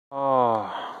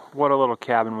what a little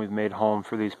cabin we've made home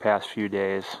for these past few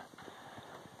days.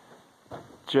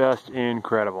 Just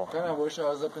incredible. Kind of wish I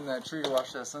was up in that tree to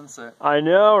watch that sunset. I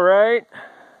know, right?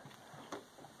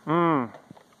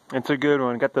 It's a good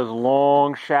one. Got those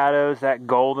long shadows, that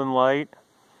golden light.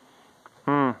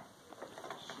 Yeah,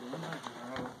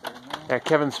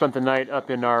 Kevin spent the night up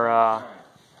in our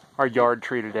yard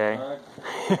tree today.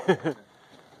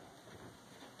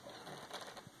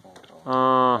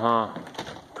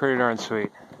 Pretty darn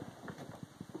sweet.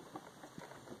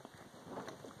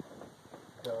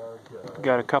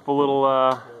 Got a couple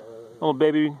little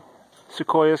baby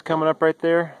sequoias coming up right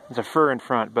there. There's a fir in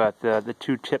front, but the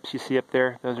two tips you see up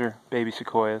there, those are baby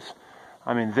sequoias.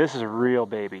 I mean, this is a real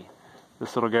baby.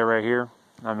 This little guy right here,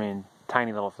 I mean,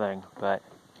 tiny little thing, but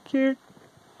cute.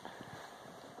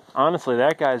 Honestly,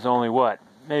 that guy's only what,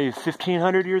 maybe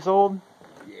 1,500 years old?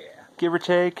 Yeah. Give or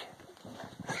take.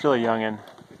 Still a youngin'.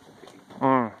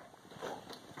 I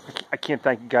can't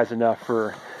thank you guys enough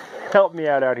for helping me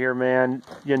out here, man.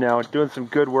 You know, doing some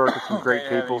good work with some great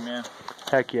people. Man.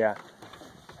 Heck yeah.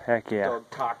 Heck yeah. Dog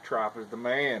cock trap is the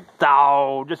man.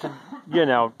 Oh, just, you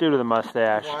know, due to the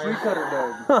mustache. Tree cutter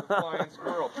dog. Flying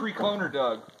squirrel. Tree cloner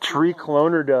dog. Tree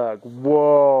cloner dog.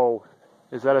 Whoa.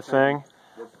 Is that a thing?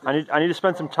 I need to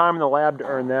spend some time in the lab to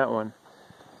earn that one.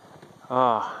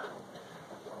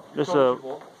 Just a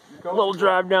little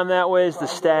drive down that way is the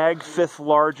Stagg, 5th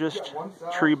largest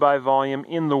tree by volume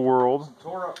in the world.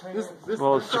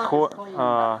 Well, it's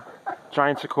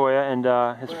giant sequoia and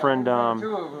his friend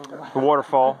the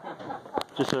Waterfall.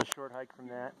 Just a short hike from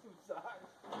that.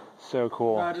 So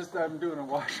cool. It's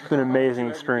been an amazing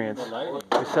experience.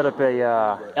 We set up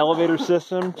a elevator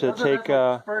system to take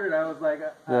the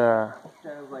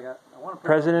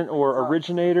president or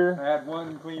originator,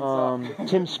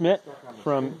 Tim Smith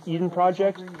from Eden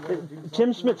Project.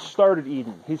 Tim Smith started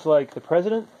Eden. He's like the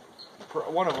president.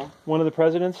 One of them. One of the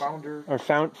presidents. Founder. Or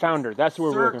founder. That's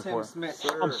what we're looking for.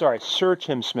 I'm sorry, Sir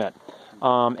Tim Smith.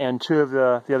 And two of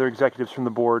the other executives from the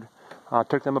board.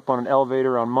 Took them up on an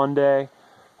elevator on Monday.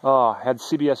 Had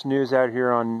CBS News out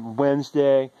here on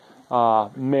Wednesday.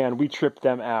 Man, we tripped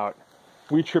them out.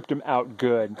 We tripped them out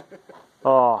good.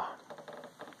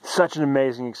 Such an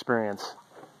amazing experience.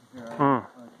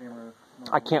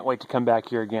 I can't wait to come back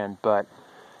here again, but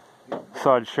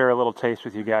thought I'd share a little taste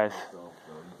with you guys.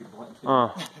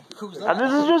 And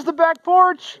this is just the back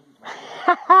porch.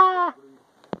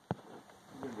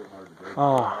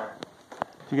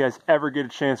 If you guys ever get a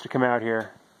chance to come out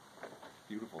here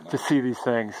to see these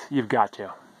things, you've got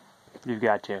to. You've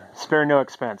got to. Spare no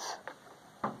expense.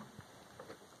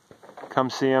 Come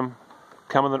see them.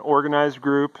 Come with an organized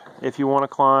group if you want to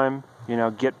climb. You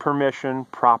know, get permission,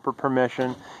 proper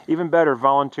permission. Even better,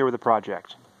 volunteer with the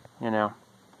project. You know.